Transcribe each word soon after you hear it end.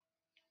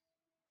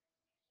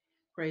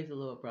Praise the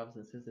Lord, brothers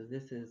and sisters.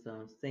 This is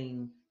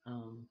same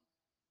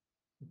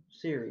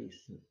series,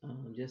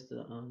 just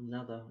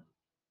another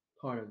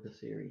part of the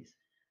series.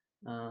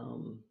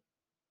 Um,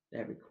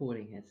 that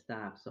recording had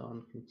stopped, so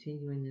I'm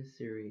continuing this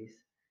series,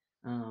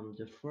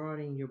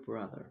 defrauding your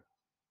brother.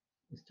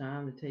 It's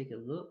time to take a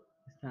look.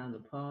 It's time to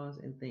pause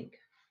and think.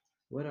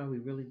 What are we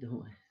really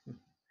doing?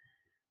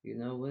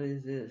 What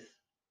is this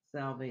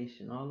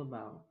salvation all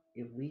about?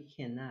 If we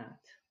cannot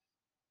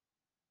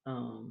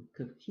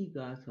keep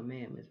God's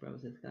commandments,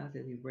 brothers and sisters, God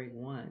says, if we break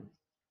one,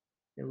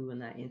 then we will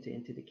not enter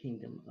into the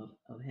kingdom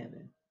of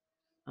heaven.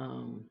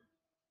 Um,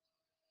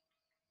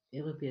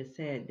 it would be a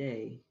sad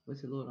day,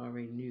 which the Lord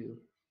already knew,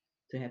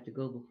 to have to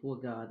go before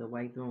God, the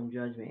white throne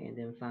judgment, and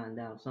then find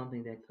out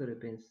something that could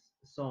have been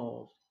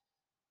solved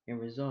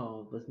and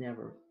resolved was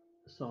never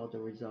solved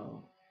or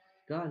resolved.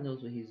 God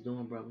knows what He's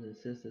doing, brothers and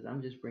sisters.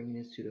 I'm just bringing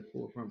this to the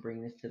forefront,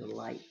 bringing this to the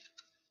light,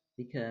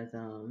 because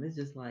it's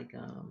just like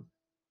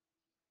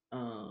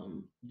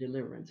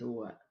deliverance or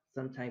what,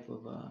 some type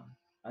of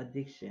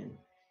addiction,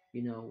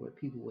 what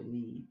people would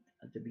need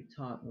to be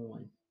taught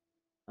on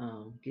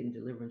getting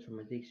deliverance from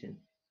addiction.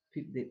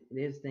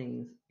 There's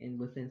things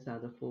within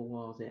inside the four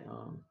walls that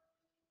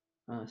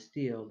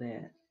still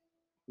that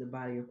the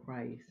body of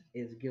Christ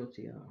is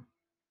guilty of.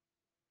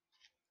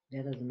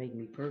 That doesn't make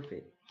me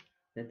perfect.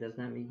 That does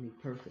not make me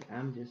perfect.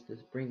 I'm just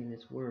bringing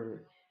this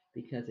word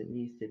because it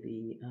needs to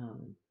be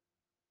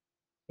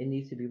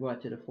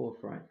brought to the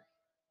forefront.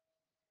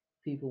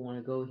 People want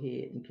to go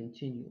ahead and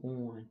continue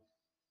on.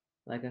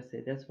 Like I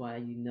said, that's why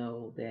you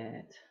know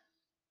that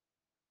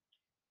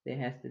there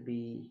has to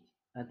be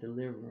a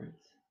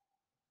deliverance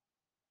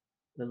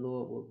the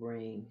Lord will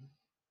bring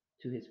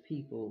to His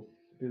people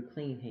through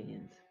clean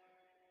hands,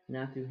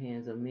 not through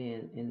hands of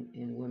men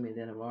and women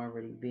that have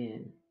already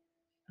been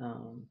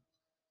um,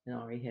 and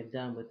already have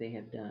done what they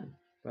have done,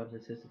 brothers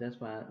and sisters. That's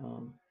why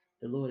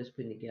the Lord is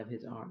putting together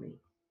His army.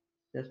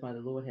 That's why the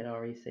Lord had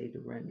already saved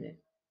the remnant.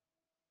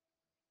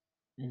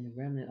 And the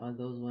remnant are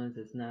those ones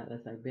that's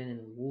like been in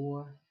a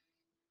war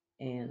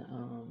and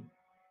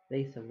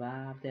they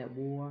survived that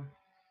war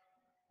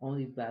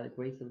only by the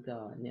grace of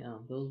God.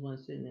 Now, those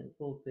ones sitting in the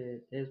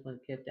pulpit, those ones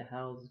kept their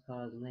houses,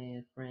 cars,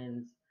 land,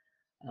 friends,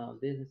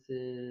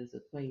 businesses,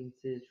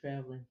 acquaintances,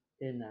 traveling.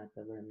 They're not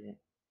the remnant.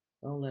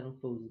 Don't let them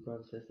fool you,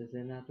 brothers and sisters.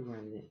 They're not the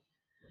remnant.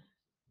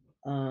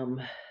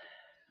 Um,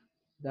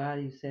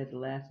 God, you said the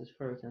last is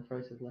first and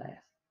first is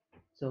last.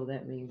 So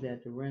that means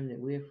that the remnant,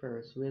 we're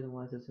first. We're the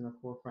ones that's in the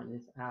forefront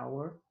this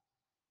hour.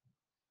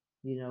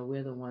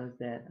 We're the ones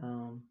that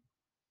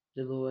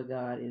the Lord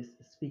God is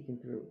speaking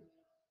through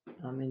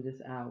in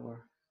this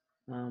hour.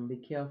 Be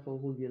careful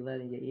who you let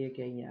in your ear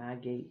gate and your eye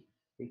gate.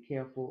 Be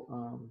careful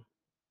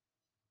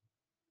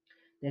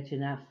that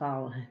you're not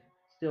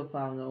still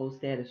following the old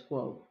status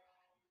quo,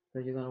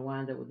 because you're going to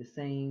wind up with the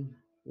same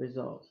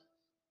results.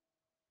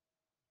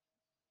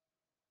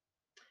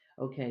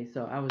 Okay,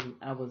 so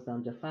I was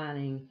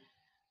defining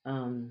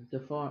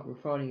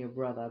defrauding your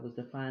brother. I was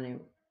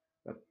defining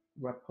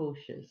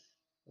rapacious,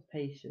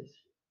 rapacious,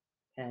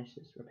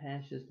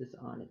 rapacious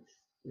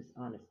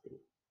dishonesty.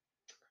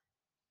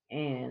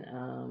 And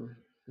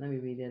let me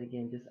read that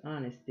again.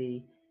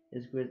 Dishonesty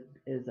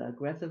is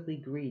aggressively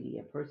greedy.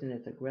 A person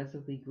that's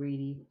aggressively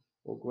greedy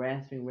or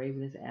grasping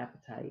ravenous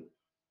appetite,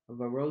 a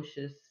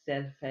ferocious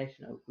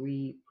satisfaction of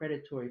greed,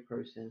 predatory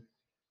person,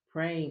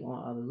 preying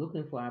on others,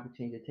 looking for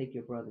opportunity to take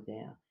your brother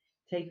down,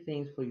 take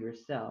things for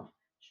yourself,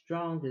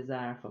 strong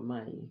desire for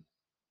money,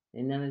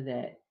 and none of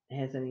that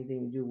has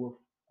anything to do with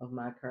of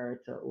my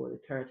character or the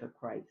character of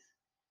Christ.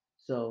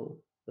 So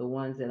the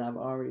ones that I've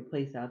already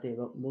placed out there,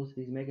 most of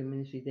these mega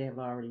ministries, they have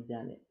already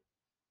done it.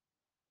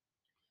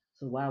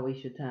 So why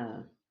waste your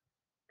time?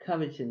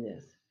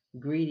 Covetousness,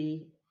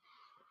 greedy,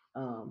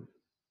 um,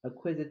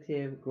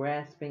 acquisitive,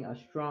 grasping, a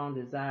strong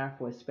desire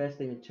for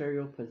especially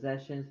material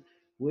possessions,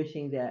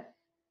 wishing that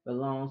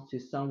belongs to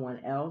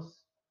someone else.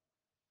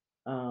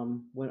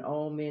 When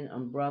all men are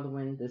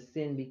brethren, the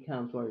sin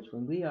becomes worse.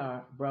 When we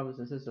are brothers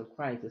and sisters of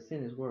Christ, the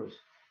sin is worse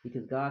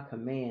because God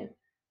commands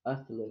us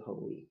to live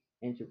holy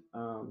and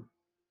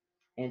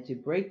to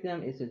break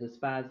them is to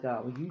despise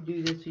God. When you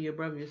do this to your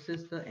brother, your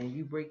sister, and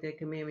you break that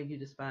commandment, you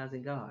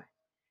despising God.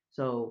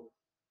 So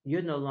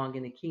you're no longer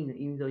in the kingdom,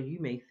 even though you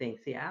may think,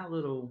 see, our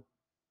little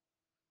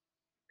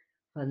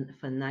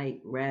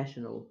finite,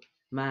 rational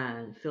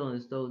mind feeling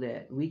as though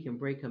that we can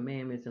break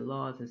commandments and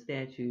laws and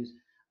statutes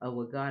of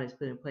what God has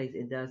put in place.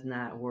 It does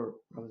not work,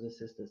 brothers and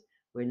sisters.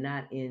 We're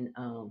not in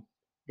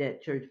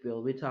that church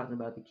bill. We're talking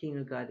about the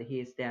kingdom of God that He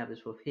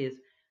established with His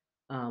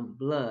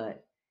blood,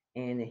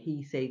 and that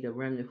He saved a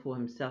remnant for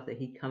Himself, that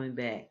He coming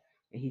back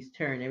and He's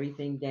turned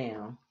everything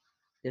down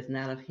that's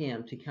not of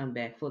Him to come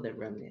back for that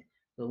remnant.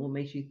 So what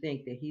makes you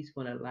think that He's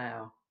going to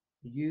allow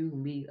you,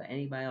 me, or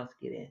anybody else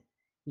get in?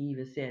 He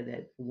even said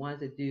that the ones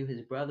that do,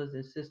 His brothers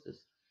and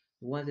sisters,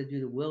 the ones that do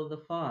the will of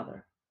the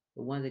Father,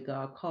 the ones that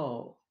God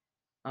called,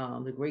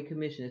 the Great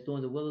Commission is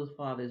doing the will of the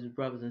Father, His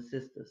brothers and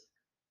sisters.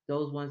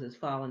 Those ones that's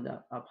following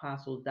the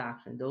apostles'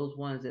 doctrine, those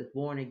ones that's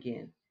born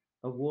again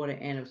of water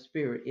and of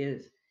spirit,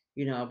 is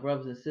Our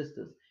brothers and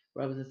sisters.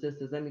 Brothers and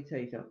sisters, let me tell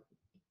you something.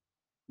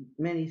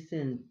 Many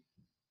sin,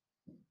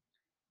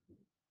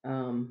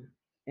 um,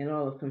 and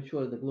all have come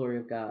short of the glory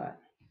of God.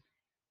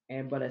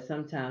 And but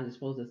sometimes it's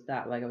supposed to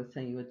stop. Like I was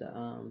telling you, with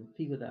the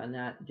people that are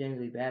not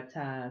generally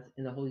baptized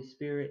in the Holy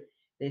Spirit,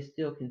 they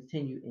still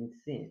continue in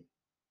sin.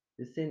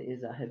 The sin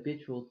is a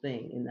habitual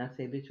thing. And I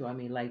say habitual, I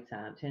mean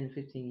lifetime, 10,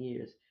 15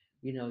 years.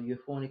 You're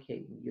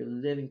fornicating, you're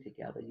living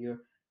together,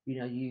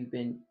 you've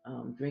been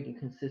drinking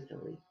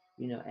consistently.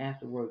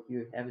 After work,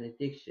 you're having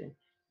addiction.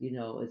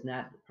 It's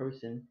not the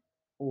person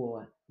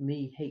or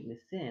me hating the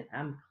sin.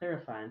 I'm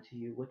clarifying to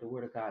you what the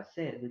Word of God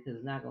said, because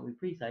it's not going to be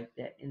preached like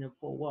that in the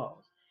four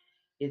walls.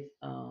 It's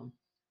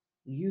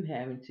you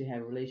having to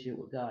have a relationship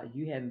with God,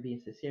 you having being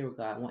sincere with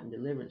God, wanting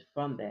deliverance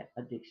from that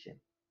addiction,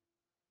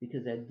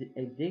 because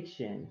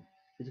addiction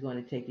is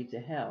going to take you to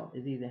hell.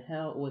 It's either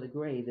hell or the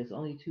grave. There's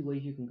only two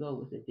ways you can go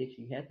with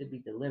addiction. You have to be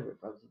delivered,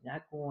 brothers. You're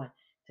not going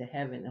to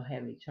heaven or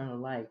having eternal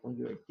life when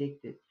you're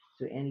addicted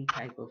to any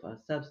type of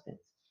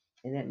substance,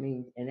 and that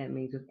means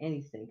with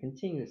anything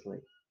continuously.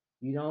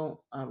 You don't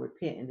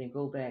repent and then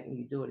go back and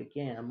you do it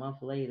again a month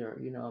later.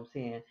 You know what I'm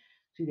saying?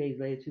 2 days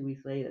later, 2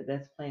 weeks later.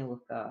 That's playing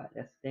with God.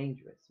 That's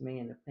dangerous,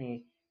 man. They're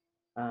playing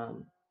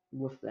um,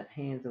 with the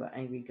hands of an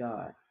angry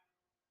God.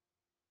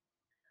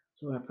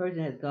 So when a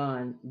person has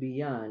gone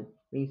beyond,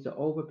 means to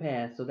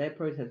overpass. So that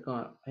person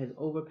has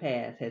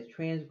overpassed, has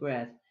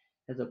transgressed,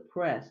 has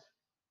oppressed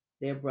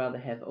their brother,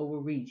 has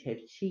overreached,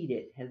 has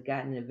cheated, has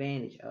gotten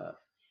advantage of.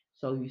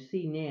 So you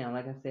see now,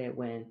 like I said,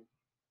 when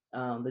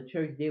the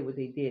church did what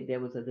they did, there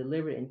was a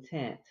deliberate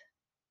intent,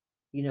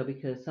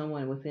 because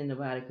someone within the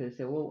body could have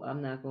said, well,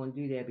 I'm not going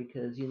to do that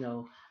because,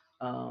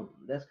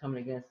 that's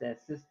coming against that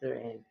sister.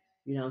 And,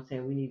 what I'm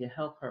saying, we need to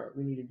help her.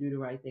 We need to do the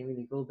right thing. We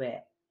need to go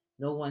back.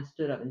 No one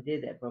stood up and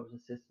did that, brothers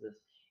and sisters.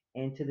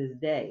 And to this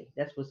day,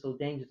 that's what's so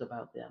dangerous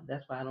about them.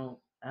 That's why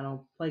I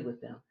don't play with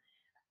them,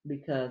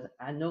 because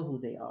I know who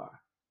they are.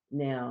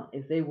 Now,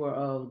 if they were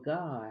of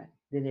God,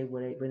 then they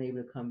would have been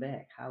able to come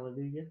back.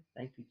 Hallelujah.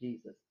 Thank you,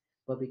 Jesus.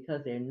 But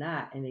because they're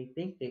not and they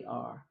think they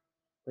are,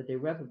 but they're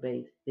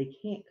reprobates, they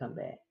can't come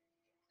back.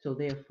 So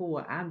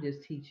therefore, I'm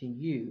just teaching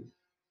you,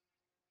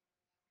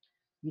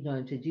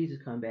 until Jesus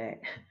come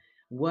back,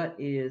 what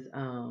is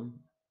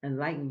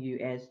enlightening you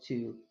as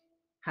to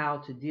how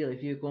to deal.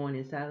 If you're going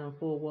inside on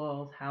four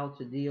walls, how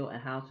to deal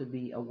and how to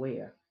be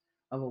aware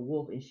of a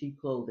wolf in sheep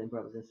clothing,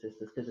 brothers and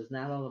sisters, because it's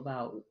not all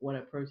about what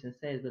a person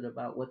says, but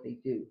about what they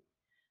do.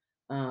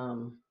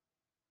 Um,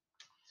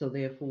 so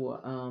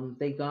therefore,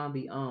 they gone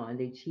beyond.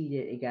 They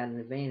cheated. It got an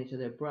advantage of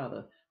their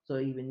brother. So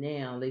even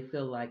now, they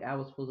feel like I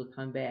was supposed to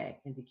come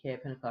back and declare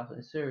Pentecost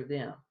and serve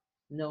them.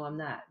 No, I'm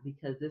not,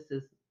 because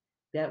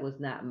that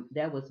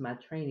was my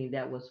training.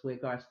 That was where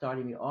God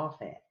started me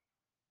off at.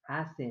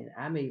 I sinned.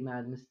 I made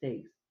my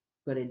mistakes,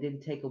 but it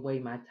didn't take away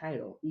my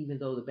title. Even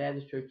though the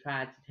Baptist Church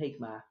tried to take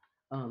my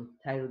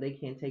title, they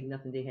can't take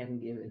nothing they haven't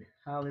given.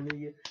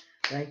 Hallelujah.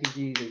 Thank you,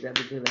 Jesus. That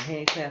was good. A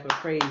hand clap of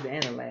praise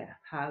and a laugh.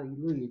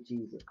 Hallelujah,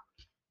 Jesus.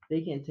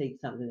 They can take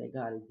something that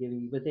God has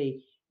given you, but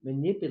they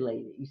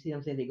manipulate it. You see what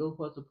I'm saying? They go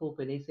across the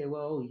pulpit and they say,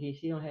 well, oh,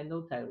 she don't have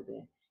no title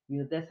then.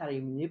 That's how they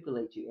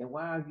manipulate you. And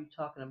why are you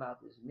talking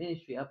about this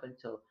ministry up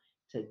until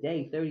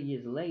today, 30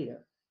 years later?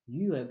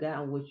 You have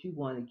gotten what you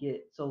want to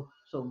get so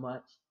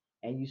much,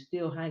 and you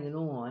still hanging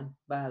on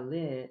by a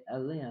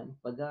limb,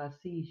 but God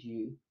sees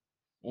you,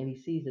 and he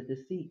sees the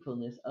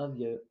deceitfulness of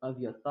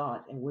your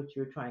thoughts and what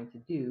you're trying to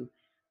do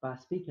by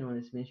speaking on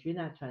this ministry.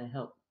 You're not trying to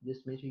help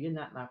this ministry. You're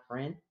not my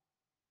friend.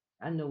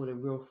 I know what a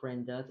real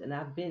friend does, and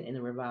I've been in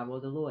the revival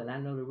of the Lord, and I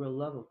know the real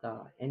love of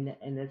God, and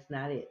that's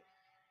not it.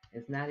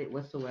 It's not it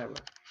whatsoever.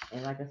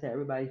 And like I said,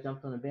 everybody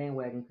jumped on the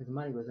bandwagon because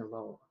money was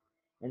involved,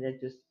 and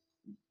that just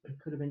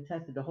could have been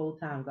tested the whole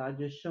time. God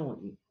just showing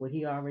you what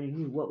He already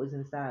knew, what was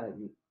inside of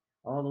you.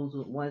 All those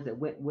ones that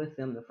went with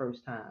Him the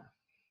first time.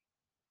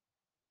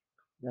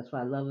 That's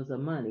why lovers of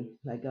money,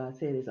 like God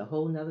said, is a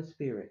whole nother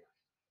spirit.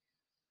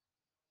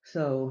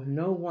 So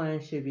no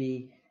one should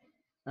be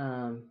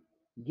um,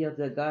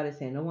 guilty. God is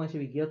saying no one should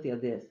be guilty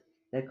of this.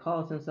 That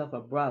calls himself a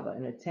brother,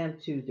 an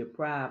attempt to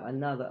deprive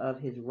another of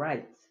his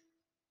rights.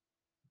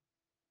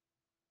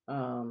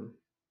 Um,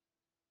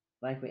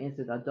 like for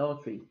instance,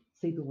 adultery,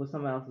 sleeping with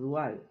someone else's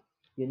wife.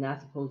 You're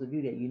not supposed to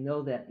do that. You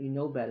know that. You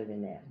know better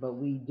than that. But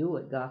we do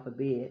it, God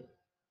forbid.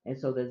 And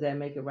so does that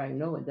make it right?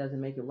 No, it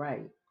doesn't make it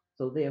right.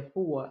 So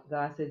therefore,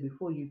 God says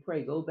before you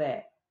pray, go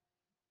back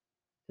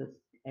to,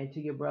 and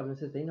to your brothers and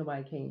sisters. Ain't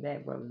nobody came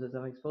back, brothers and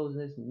sisters. I'm exposing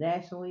this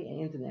nationally and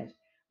internationally.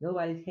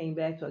 Nobody came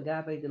back to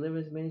Agape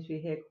Deliverance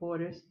Ministry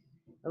headquarters.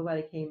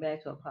 Nobody came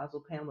back to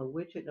Apostle Pamela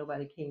Richard.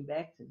 Nobody came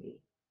back to me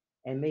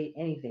and made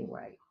anything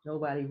right.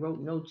 Nobody wrote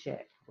no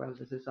check, brothers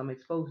and sisters. I'm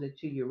exposing it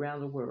to you around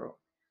the world.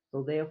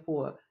 So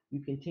therefore, you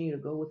continue to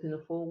go within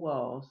the four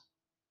walls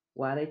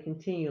while they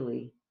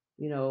continually,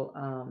 you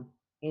know,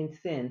 in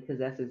sin, because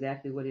that's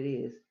exactly what it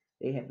is.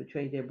 They have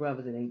betrayed their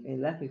brothers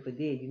and left me for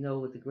dead. It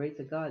was the grace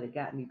of God that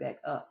got me back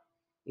up.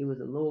 It was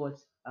the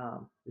Lord's,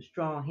 the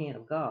strong hand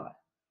of God.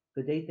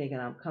 But they thinking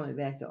I'm coming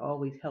back to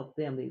always help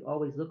them. They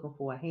always looking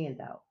for a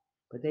handout.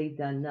 but they've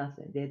done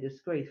nothing. They're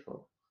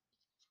disgraceful.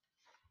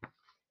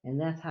 And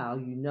that's how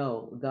you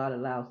know God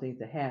allows things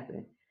to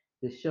happen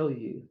to show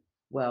you.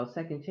 Well,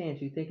 second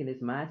chance, you thinking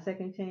it's my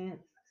second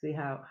chance? See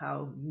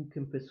how you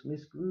can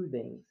miscrew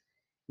things,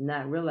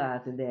 not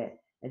realizing that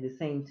at the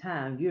same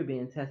time you're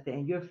being tested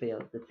and you're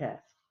failed the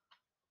test.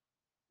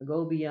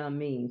 Go beyond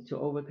means, to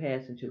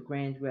overpass and to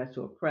transgress,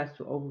 to oppress,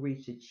 to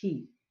overreach, to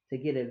cheat, to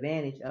get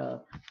advantage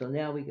of. So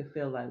now we can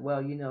feel like,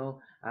 well,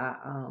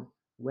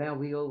 well,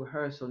 we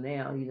overheard, so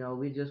now,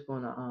 we're just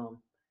gonna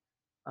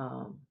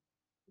um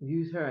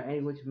use her in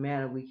any which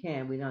manner we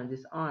can. We're not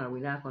dishonor.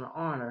 We're not gonna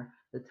honor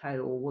the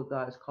title or what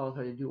God has called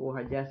her to do or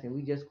her destiny.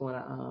 We're just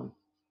gonna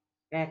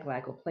act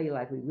like or play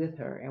like we're with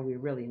her, and we're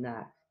really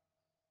not.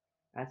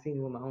 I've seen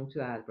it with my own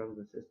two eyes, brothers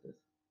and sisters.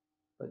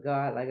 But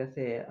God, like I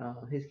said,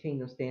 His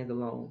kingdom stands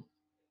alone,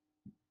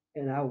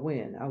 and I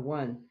win. I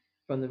won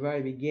from the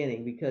very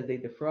beginning because they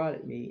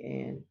defrauded me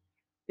and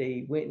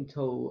they went and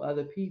told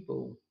other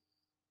people,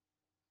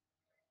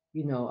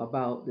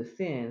 about the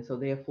sin, so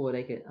therefore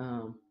they could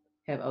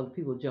have other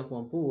people jump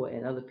on board,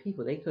 and other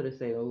people they could have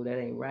said, "Oh, that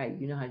ain't right."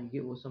 You know how you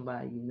get with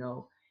somebody,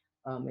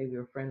 maybe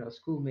a friend or a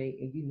schoolmate,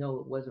 and you know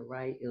it wasn't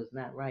right, it was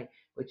not right,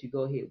 but you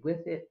go ahead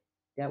with it.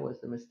 That was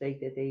the mistake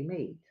that they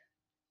made,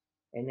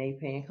 and they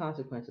paying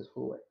consequences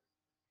for it.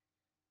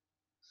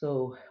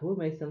 So what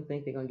makes them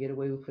think they're gonna get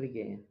away with it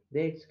again?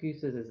 Their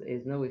excuses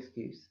is no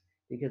excuse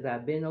because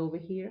I've been over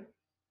here.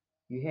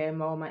 You have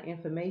all my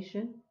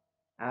information.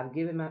 I've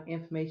given my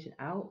information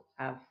out.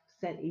 I've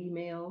sent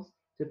emails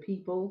to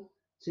people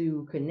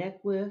to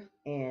connect with,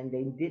 and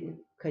they didn't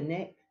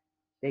connect.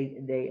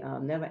 They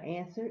never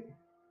answered,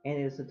 and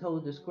it's a total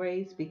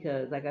disgrace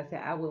because, like I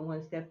said, I wouldn't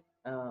want to step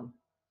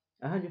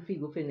 100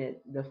 feet within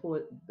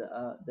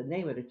the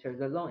name of the church,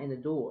 let alone in the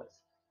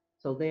doors.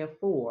 So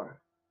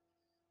therefore,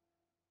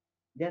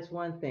 that's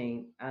one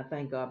thing. I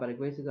thank God by the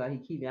grace of God, He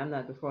keep me. I'm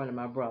not defrauding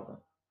my brother.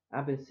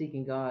 I've been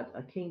seeking God,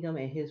 a kingdom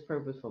and His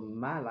purpose for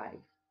my life,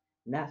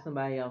 not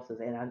somebody else's.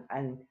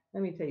 And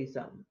let me tell you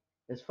something.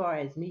 As far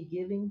as me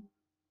giving,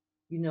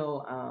 you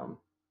know, um,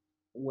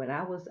 when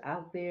I was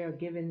out there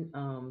giving,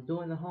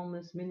 doing the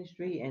homeless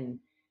ministry and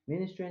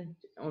ministering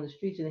on the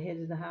streets and the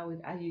hedges and the highways,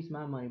 I used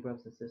my money,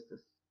 brothers and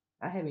sisters.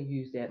 I haven't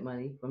used that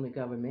money from the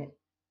government.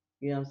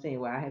 You know what I'm saying?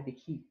 Where I have to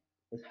keep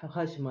this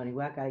hush money,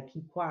 where I gotta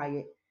keep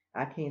quiet.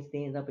 I can't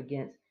stand up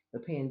against the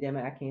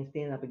pandemic. I can't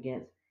stand up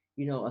against,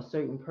 a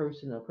certain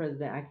person or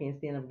president. I can't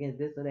stand up against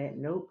this or that.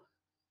 Nope.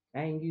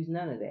 I ain't use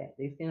none of that.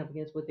 They stand up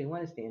against what they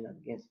want to stand up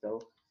against,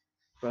 though.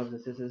 Brothers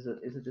and sisters,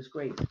 it's a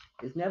disgrace.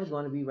 It's never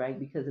going to be right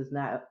because it's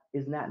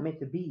not meant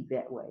to be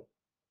that way.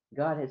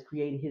 God has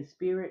created His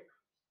Spirit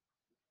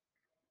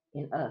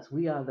in us.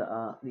 We are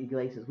the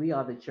Iglesias. We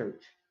are the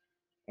church.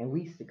 And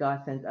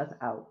God sends us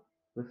out.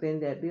 Within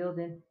that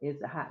building,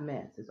 it's a hot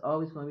mess. It's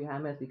always going to be a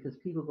hot mess because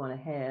people are going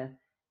to have,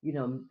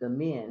 the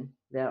men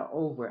that are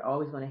over it,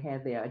 always going to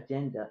have their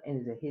agenda, and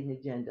it's a hidden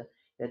agenda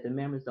that the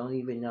members don't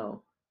even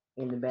know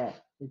in the back.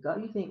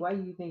 God, why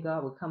do you think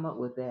God would come up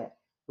with that?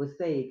 Would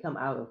say come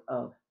out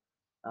of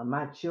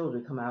my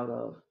children come out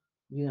of,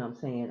 what I'm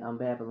saying,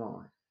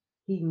 Babylon.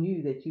 He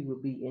knew that you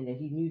would be in there.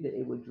 He knew that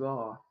it would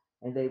draw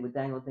and they would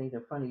dangle things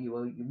in front of you,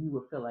 or you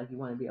would feel like you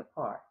want to be a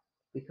part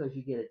because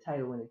you get a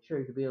title in a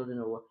church building,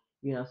 or,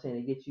 what I'm saying,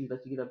 to get you,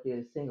 let you get up there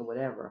to sing or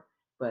whatever.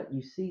 But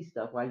you see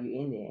stuff while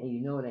you're in there and you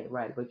know it ain't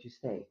right, but you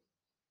stay.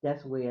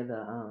 That's where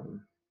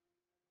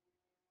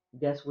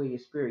that's where your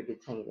spirit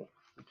gets tainted.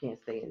 You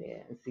can't stay in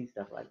there and see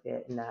stuff like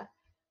that and not,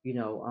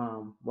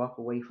 walk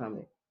away from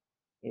it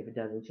if it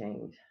doesn't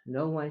change.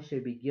 No one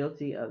should be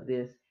guilty of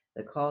this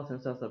that calls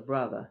himself a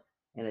brother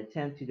and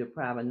attempt to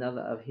deprive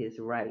another of his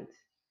rights,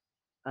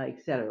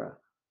 etc.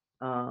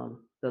 The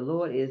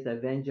Lord is the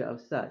avenger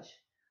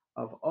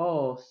of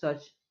all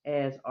such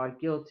as are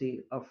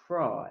guilty of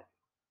fraud.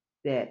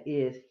 That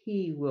is,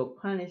 He will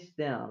punish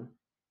them.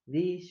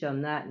 These shall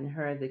not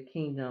inherit the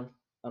kingdom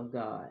of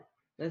God.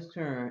 Let's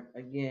turn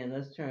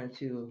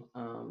to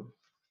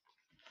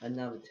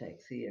another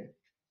text here,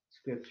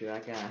 scripture I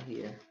got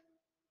here.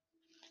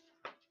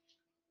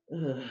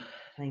 Ugh,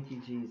 thank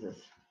you, Jesus.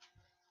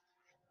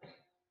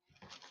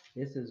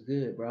 This is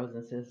good, brothers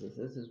and sisters.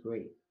 This is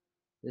great.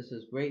 This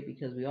is great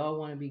because we all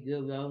want to be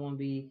good. We all want to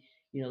be,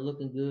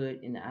 looking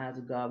good in the eyes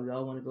of God. We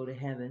all want to go to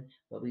heaven,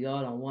 but we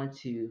all don't want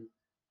to.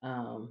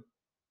 Um,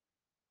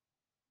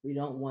 we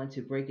don't want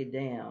to break it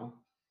down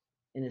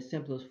in the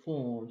simplest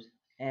forms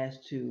as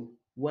to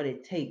what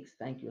it takes.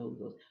 Thank you, Holy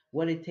Ghost.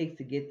 What it takes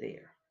to get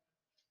there.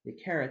 The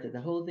character,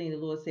 the whole thing. The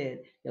Lord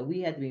said that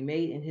we had to be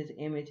made in His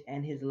image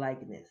and His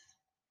likeness.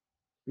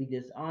 We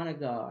dishonor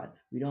God.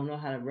 We don't know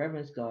how to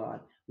reverence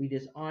God. We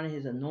dishonor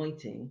His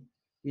anointing.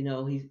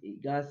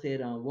 God said,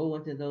 "Woe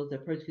unto those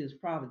that persecute His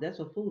prophets." That's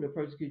a fool to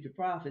persecute your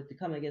prophets, to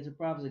come against the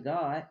prophets of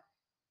God.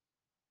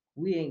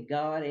 We ain't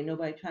God. Ain't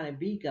nobody trying to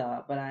be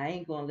God. But I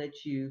ain't gonna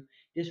let you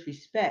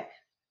disrespect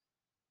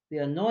the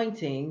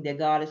anointing that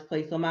God has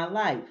placed on my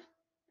life.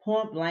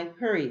 Point blank.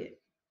 Period.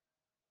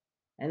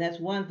 And that's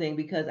one thing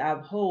because I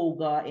uphold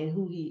God in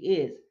who He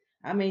is.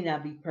 I may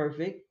not be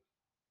perfect.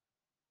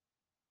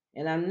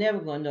 And I'm never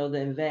going to know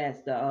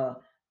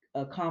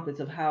the compass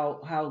of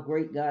how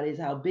great God is,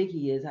 how big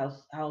He is,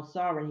 how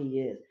sovereign He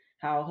is,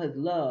 how His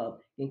love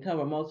can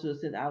cover multitude of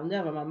sins.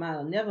 My mind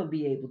will never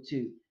be able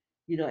to,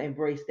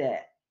 embrace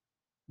that.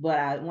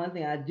 But one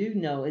thing I do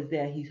know is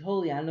that He's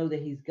holy. I know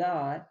that He's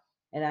God,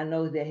 and I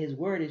know that His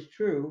word is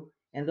true.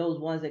 And those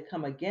ones that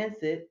come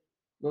against it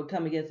will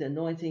come against the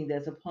anointing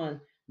that's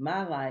upon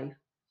my life.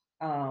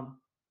 Um,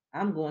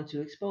 I'm going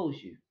to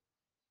expose you.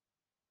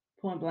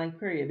 Point blank.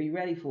 Period. Be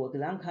ready for it,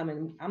 because I'm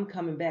coming. I'm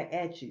coming back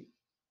at you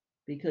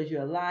because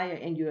you're a liar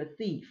and you're a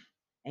thief,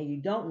 and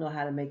you don't know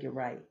how to make it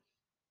right.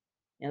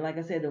 And like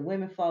I said, the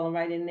women falling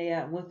right in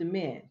there with the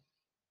men.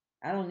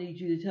 I don't need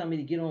you to tell me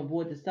to get on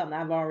board to something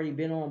I've already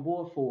been on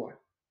board for.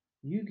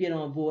 You get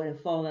on board and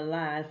fall in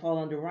line, fall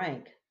under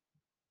rank.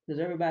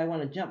 Because everybody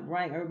want to jump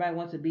rank. Everybody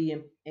wants to be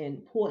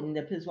important.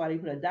 That's why they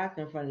put a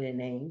doctor in front of their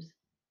names.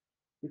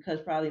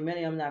 Because probably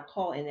many of them not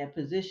called in that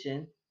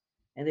position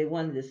and they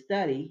wanted to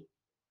study.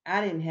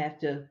 I didn't have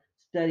to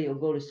study or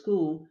go to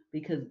school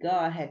because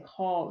God had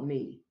called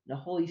me. The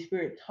Holy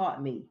Spirit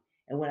taught me.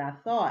 And when I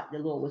thought the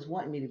Lord was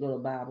wanting me to go to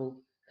Bible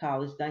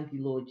college, thank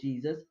you, Lord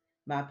Jesus,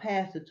 my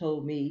pastor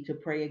told me to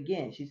pray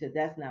again. She said,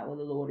 that's not what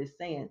the Lord is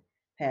saying,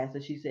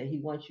 Pastor. She said, He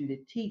wants you to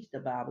teach the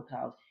Bible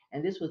college.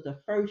 And this was the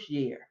first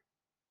year,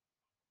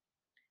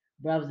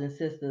 brothers and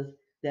sisters,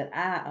 that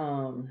I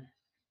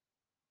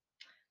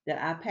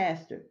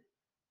pastored.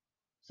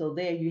 So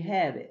there you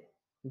have it.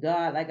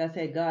 God, like I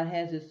said, God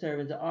has His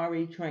servants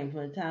already trained.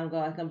 From the time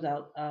God comes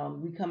out,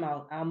 we come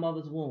out our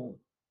mother's womb.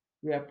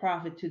 We are a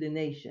prophet to the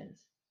nations,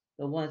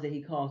 the ones that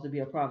He calls to be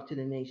a prophet to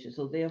the nations.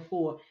 So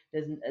therefore,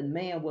 there's a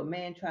man. What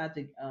man tried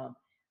to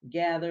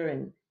gather,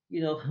 and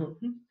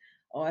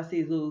all I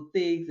see is little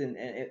things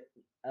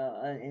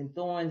and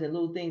thorns and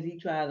little things he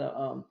tried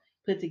to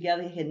put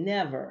together. He can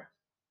never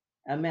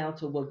amount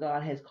to what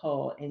God has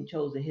called and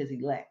chosen His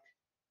elect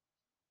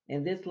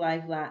in this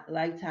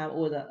lifetime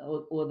or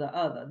the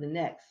other, the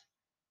next.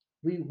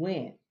 We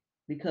win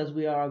because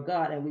we are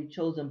God and we're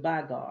chosen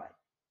by God.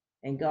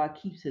 And God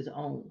keeps His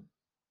own.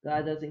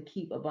 God doesn't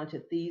keep a bunch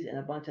of thieves and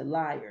a bunch of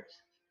liars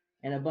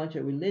and a bunch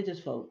of religious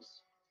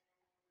folks.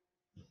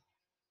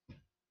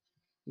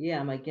 Yeah,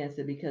 I'm against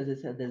it because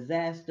it's a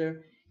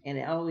disaster and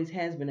it always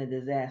has been a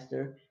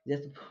disaster.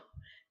 Just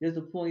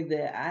the point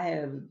that I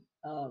have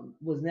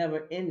was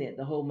never in it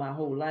my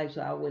whole life,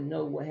 so I wouldn't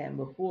know what happened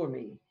before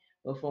me.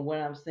 But from what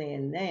I'm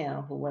saying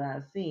now, from what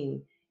I've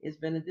seen, it's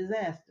been a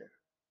disaster.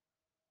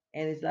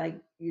 And it's like,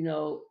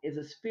 it's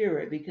a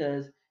spirit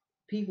because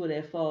people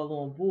that fall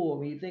on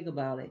board, when you think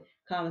about it,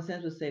 common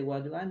sense would say,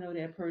 well, do I know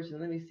that person?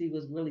 Let me see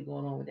what's really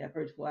going on with that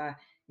person before I,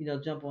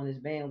 jump on this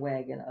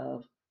bandwagon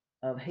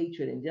of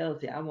hatred and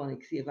jealousy. I want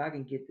to see if I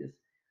can get this,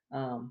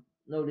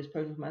 know this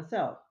person for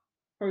myself.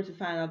 Person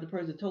find out the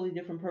person a totally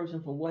different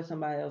person from what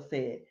somebody else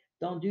said.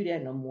 Don't do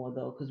that no more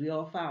though, because we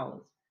all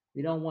followers.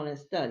 We don't want to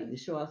study to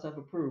show ourselves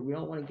approved. We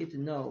don't want to get to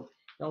know.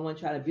 Don't want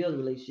to try to build a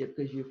relationship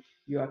because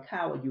you're a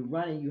coward. You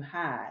run and you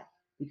hide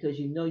because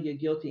you know you're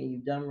guilty and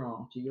you've done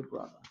wrong to your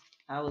brother.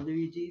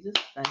 Hallelujah, Jesus.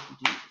 Thank you,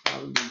 Jesus.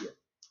 Hallelujah.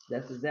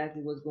 That's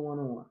exactly what's going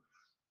on.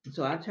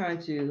 So I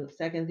turn to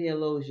Second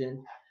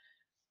Theologian,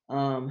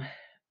 um,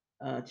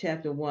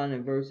 chapter 1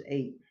 and verse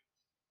 8.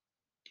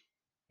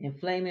 And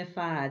flaming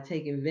fire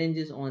taking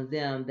vengeance on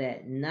them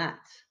that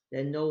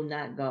know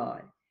not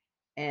God,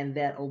 and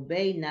that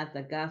obey not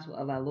the gospel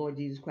of our Lord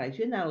Jesus Christ.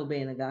 You're not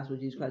obeying the gospel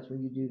of Jesus Christ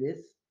when you do this.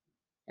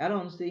 I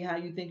don't see how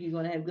you think you're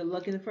going to have good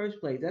luck in the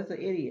first place. That's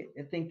an idiot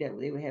to think that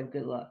they would have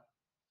good luck.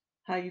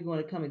 How are you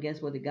going to come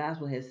against what the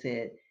gospel has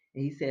said?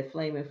 And He said,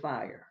 flame and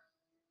fire.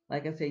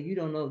 Like I said, you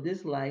don't know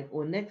this life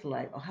or next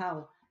life or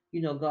how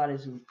God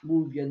has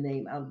moved your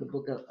name out of the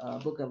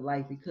book of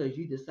life because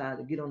you decided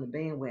to get on the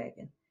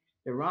bandwagon,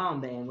 the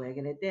wrong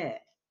bandwagon at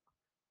that.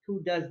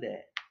 Who does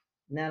that?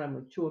 Not a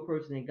mature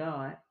person in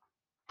God.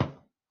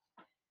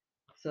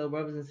 So,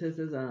 brothers and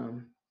sisters,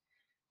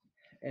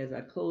 as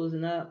I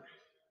closing up,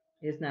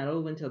 it's not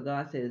over until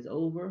God says it's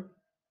over.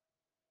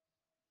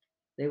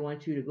 They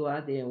want you to go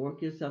out there and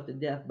work yourself to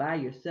death by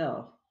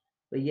yourself,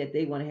 but yet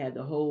they want to have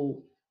the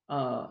whole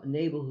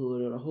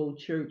neighborhood or the whole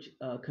church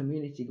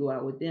community go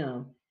out with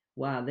them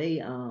while they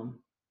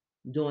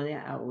doing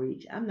their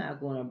outreach. I'm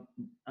not going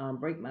to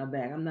break my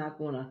back. I'm not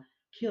going to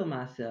kill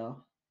myself.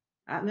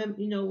 I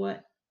remember, you know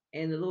what?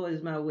 And the Lord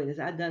is my witness.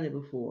 I've done it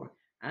before.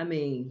 I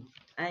mean,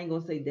 I ain't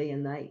gonna say day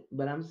and night,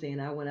 but I'm saying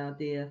I went out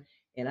there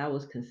and I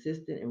was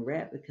consistent and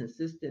rapid,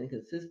 consistent and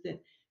consistent.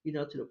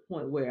 To the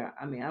point where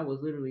I was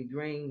literally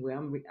drained. Where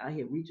I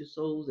hit reaching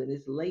souls, and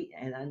it's late,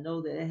 and I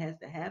know that it has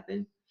to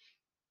happen.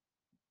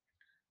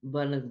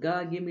 But if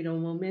God give me the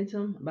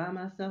momentum by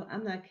myself,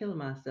 I'm not killing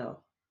myself,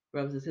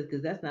 brothers and sisters,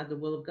 because that's not the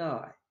will of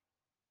God.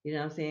 You know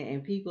what I'm saying?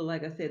 And people,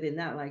 like I said, they're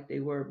not like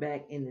they were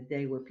back in the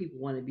day where people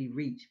want to be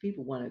reached.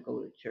 People want to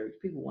go to church.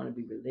 People want to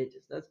be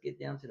religious. Let's get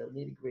down to the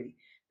nitty gritty.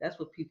 That's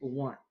what people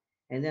want.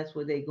 And that's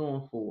what they're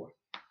going for.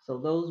 So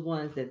those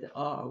ones that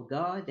are of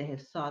God, that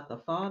have sought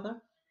the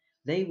Father,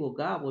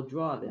 God will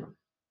draw them.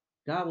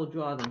 God will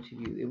draw them to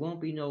you. It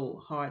won't be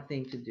no hard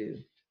thing to do.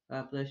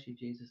 God bless you,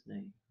 Jesus'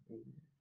 name. Amen.